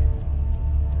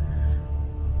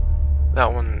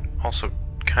 That one also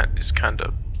is kind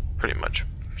of pretty much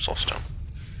soulstone.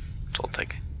 So I'll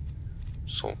take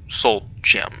soul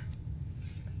gem.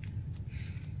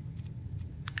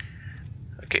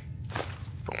 Okay,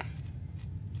 boom.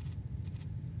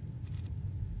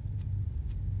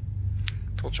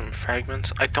 Soul gem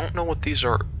fragments. I don't know what these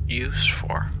are used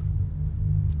for.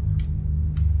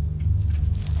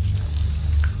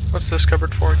 What's this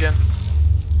cupboard for again?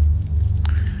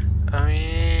 Oh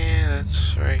yeah,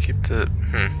 that's where I keep the...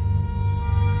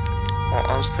 Well,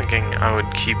 I was thinking I would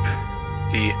keep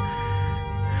the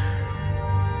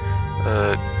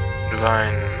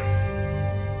divine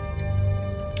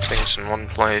things in one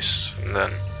place, and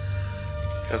then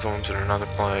the other ones in another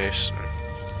place, and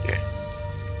yeah.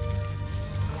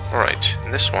 Alright,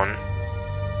 in this one,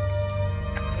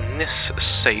 in this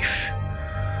safe,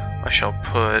 I shall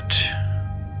put...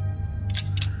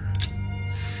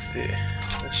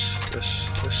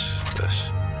 this,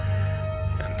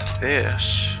 and this.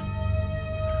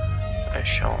 I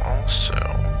shall also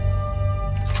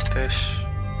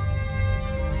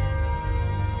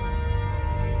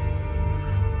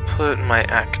put my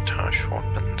Akatosh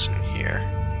weapons in here.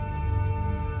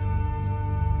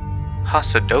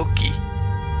 Hasadoki.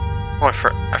 Oh,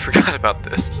 I forgot about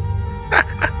this.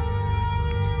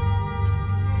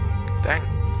 Dang.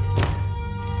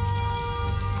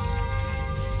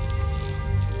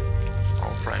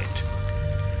 Alright.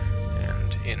 And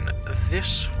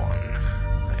this one,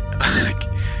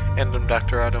 and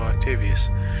Dr. Otto Octavius.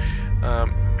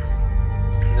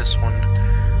 This one,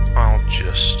 I'll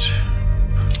just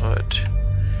put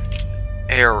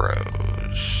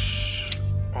arrows.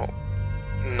 Oh,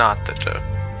 not the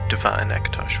Divine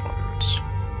Ekatosh ones.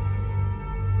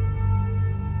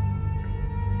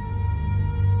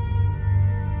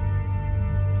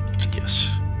 Yes.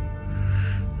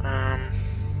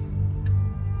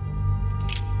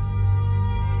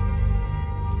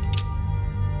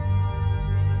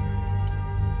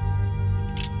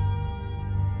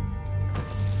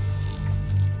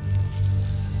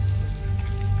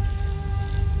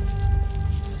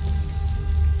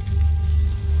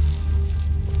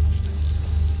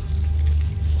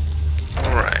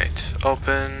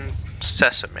 Open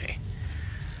sesame.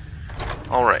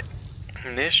 Alright,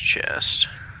 in this chest,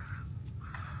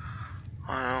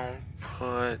 I'll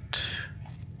put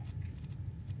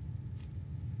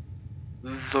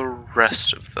the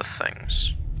rest of the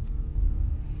things.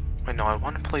 Wait, no, I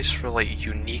want a place for, like,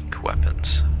 unique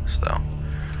weapons, so.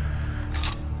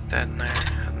 That in there,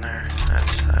 that in there,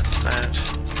 that.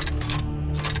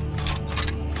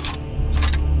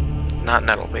 Not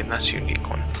Nettlebeam, that's a unique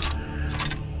one.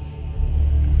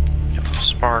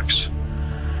 Sparks,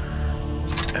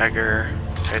 dagger,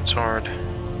 greatsword.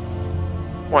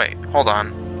 Wait, hold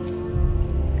on.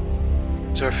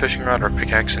 Is there a fishing rod or a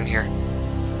pickaxe in here?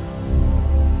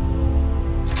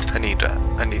 I need that.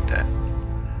 I need that.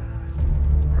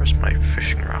 Where's my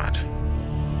fishing rod?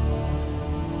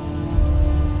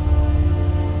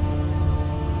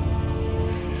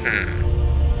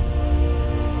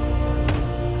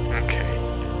 Okay.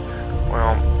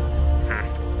 Well.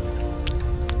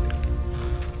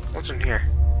 What's in here?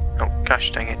 Oh,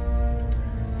 gosh dang it.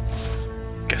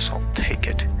 Guess I'll take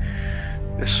it.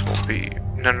 This will be...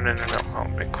 No.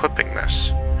 I'm equipping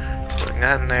this. Putting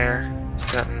that in there,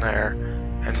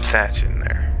 and that in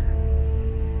there.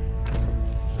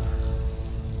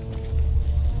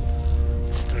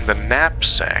 In the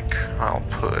knapsack, I'll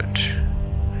put...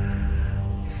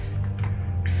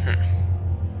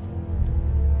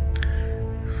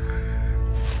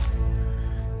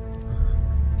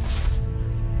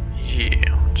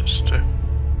 Yeah, just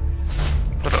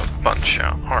put a bunch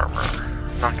of armor.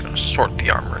 I'm not gonna sort the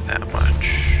armor that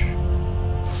much.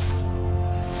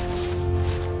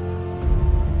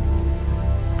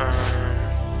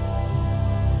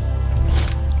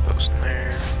 Those in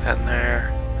there, that in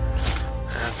there,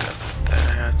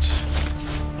 that.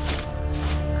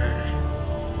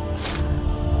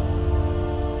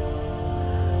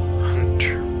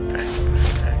 Hunter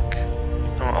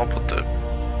backpack. No, I'll put the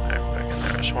backpack in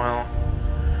there as well.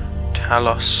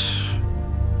 Talos.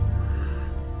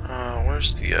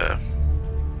 Where's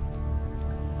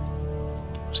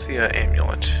the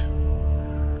amulet?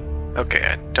 Okay,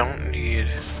 I don't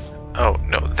need... Oh,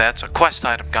 no, that's a quest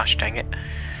item, gosh dang it.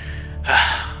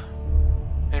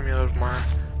 Amulet of Mara.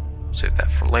 Save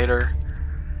that for later.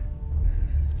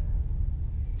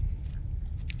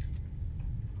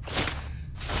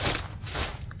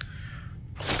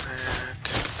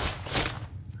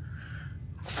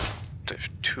 There's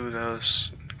two of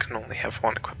those. Can only have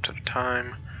one equipped at a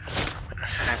time. And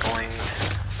haggling.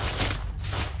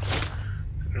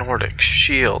 Nordic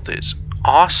shield is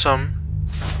awesome.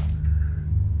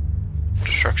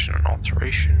 Destruction and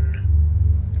alteration.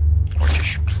 Or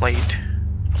tissue plate.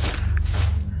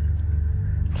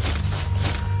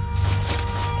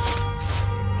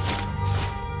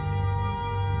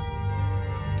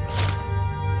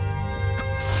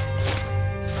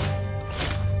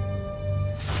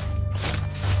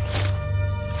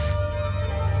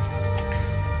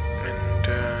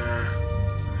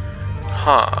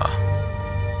 Huh.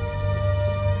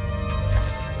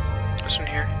 This one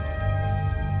here?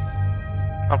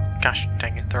 Oh gosh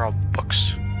dang it, they're all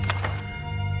books.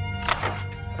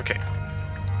 Okay.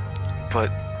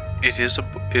 But it is a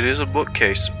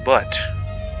bookcase, but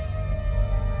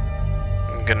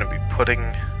I'm gonna be putting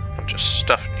a bunch of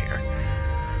stuff in here.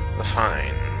 The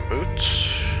fine boots,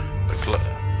 the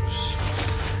gloves.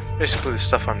 Basically the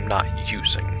stuff I'm not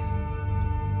using.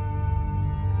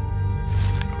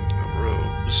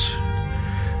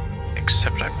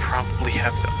 Except I probably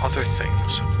have the other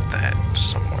things of that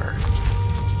somewhere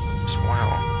as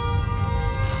well.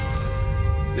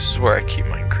 This is where I keep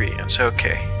my ingredients.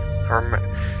 Okay.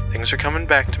 Things are coming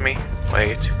back to me.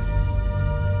 Wait.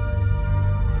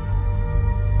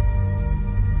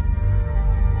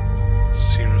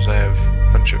 Seems I have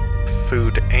a bunch of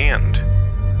food and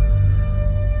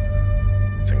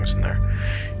things in there.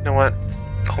 You know what?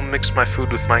 I'll mix my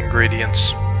food with my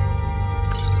ingredients.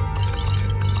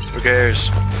 Who cares?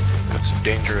 That's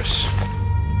dangerous.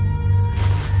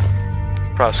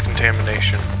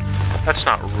 Cross-contamination. That's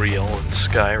not real in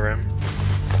Skyrim.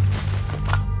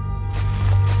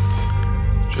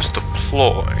 Just a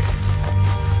ploy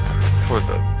for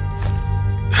the...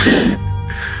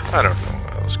 I don't know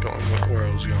where I was going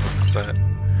with that.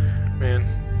 Man.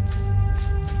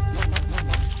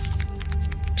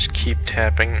 Just keep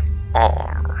tapping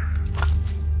R.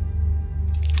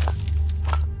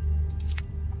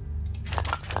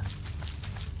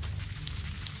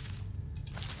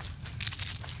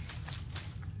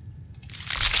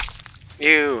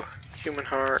 Ew, human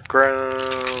heart,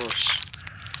 gross.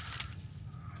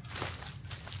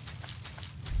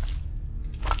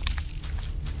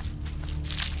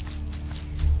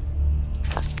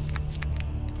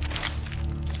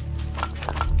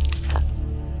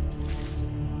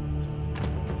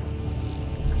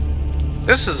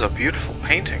 This is a beautiful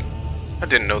painting. I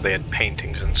didn't know they had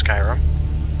paintings in Skyrim.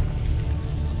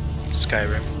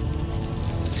 Skyrim.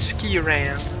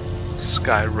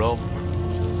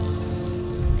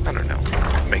 I don't know.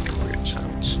 I'm making weird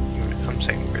sounds. I'm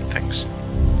saying weird things.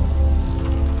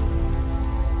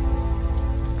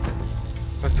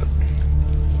 What's it?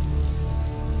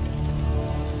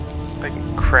 I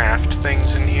can craft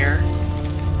things in here.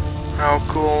 How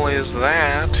cool is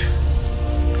that?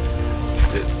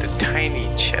 The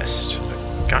tiny chest.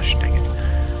 Gosh dang it.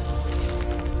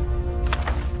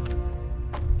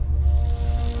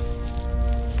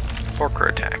 Forker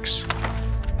attacks.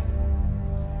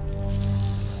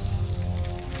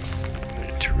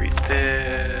 Read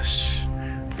this,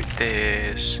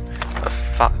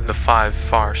 the 5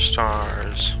 far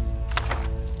stars.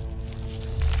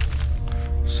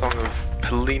 Song of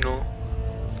Pelinal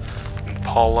and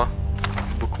Paula,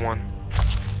 book 1.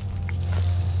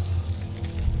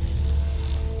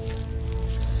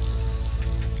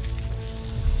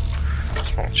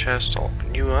 Small chest, I'll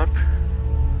open you up.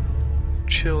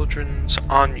 Children's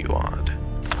Onuad.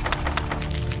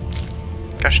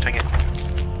 Gosh dang it.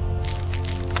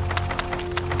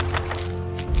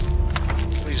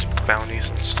 Bounties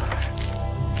and stuff.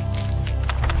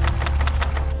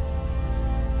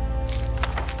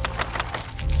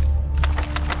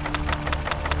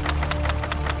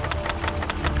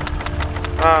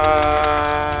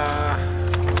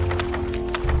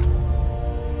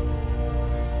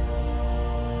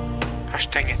 Gosh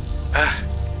dang it.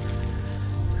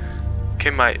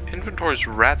 Okay, my inventory's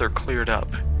rather cleared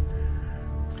up.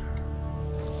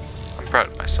 I'm proud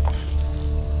of myself.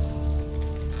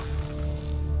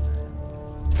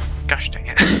 Gosh dang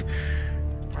it.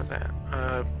 Or that.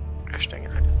 Gosh dang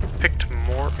it. I picked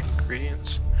more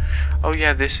ingredients. Oh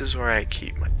yeah, this is where I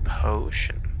keep my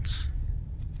potions.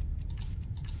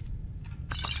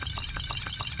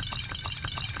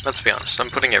 Let's be honest, I'm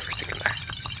putting everything in there.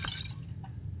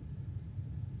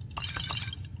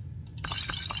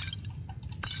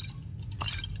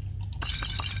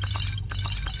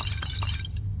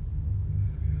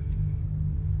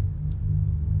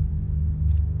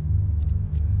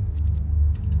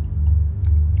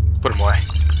 Put them away.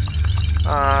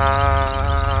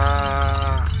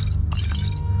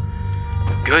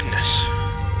 Goodness.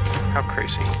 How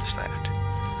crazy is that?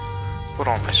 Put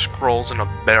all my scrolls in a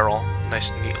barrel.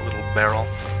 Nice, neat little barrel.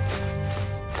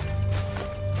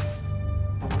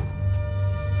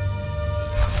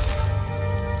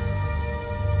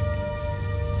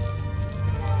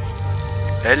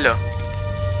 Hello.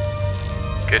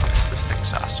 Goodness, this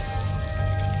thing's awesome.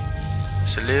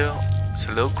 It's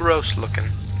a little gross looking.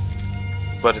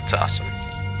 But it's awesome.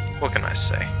 What can I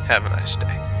say? Have a nice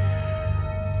day.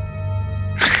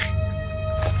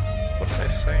 What am I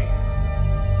saying?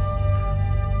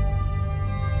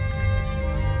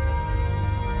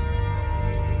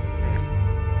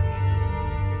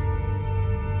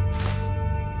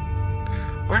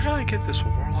 Where did I get this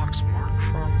Warlock's Mark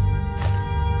from?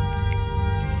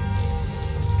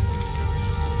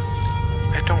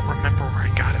 I don't remember where I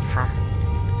got it from.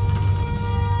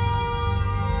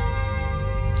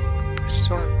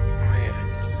 Still have my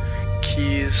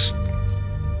keys.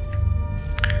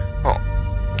 Well,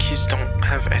 keys don't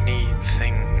have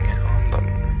anything on them.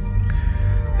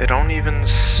 They don't even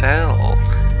sell,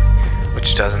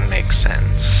 which doesn't make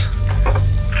sense.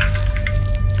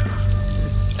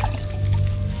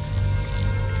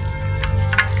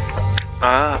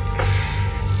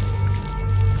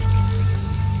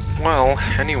 Well,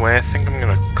 anyway, I think I'm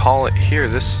gonna call it here.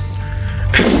 This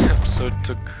episode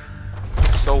took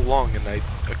so long and I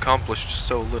accomplished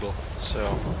so little, so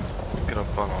I'll get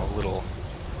up on a little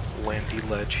landy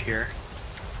ledge here.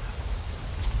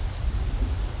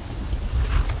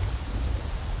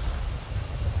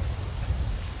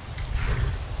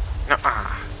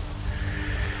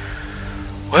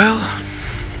 Well,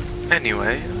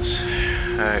 anyways,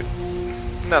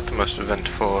 not the most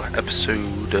eventful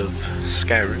episode of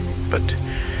Skyrim, but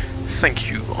thank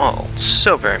you all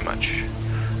so very much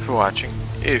for watching.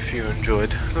 If you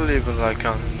enjoyed, leave a like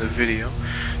on the video,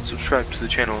 subscribe to the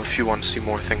channel if you want to see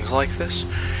more things like this,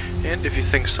 and if you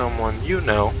think someone you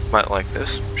know might like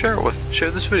this, share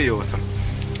this video with them.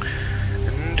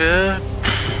 And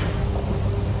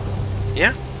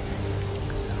yeah,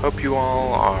 hope you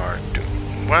all are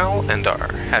doing well and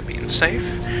are happy and safe.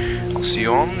 I'll see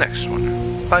you all in the next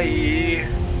one.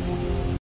 Bye!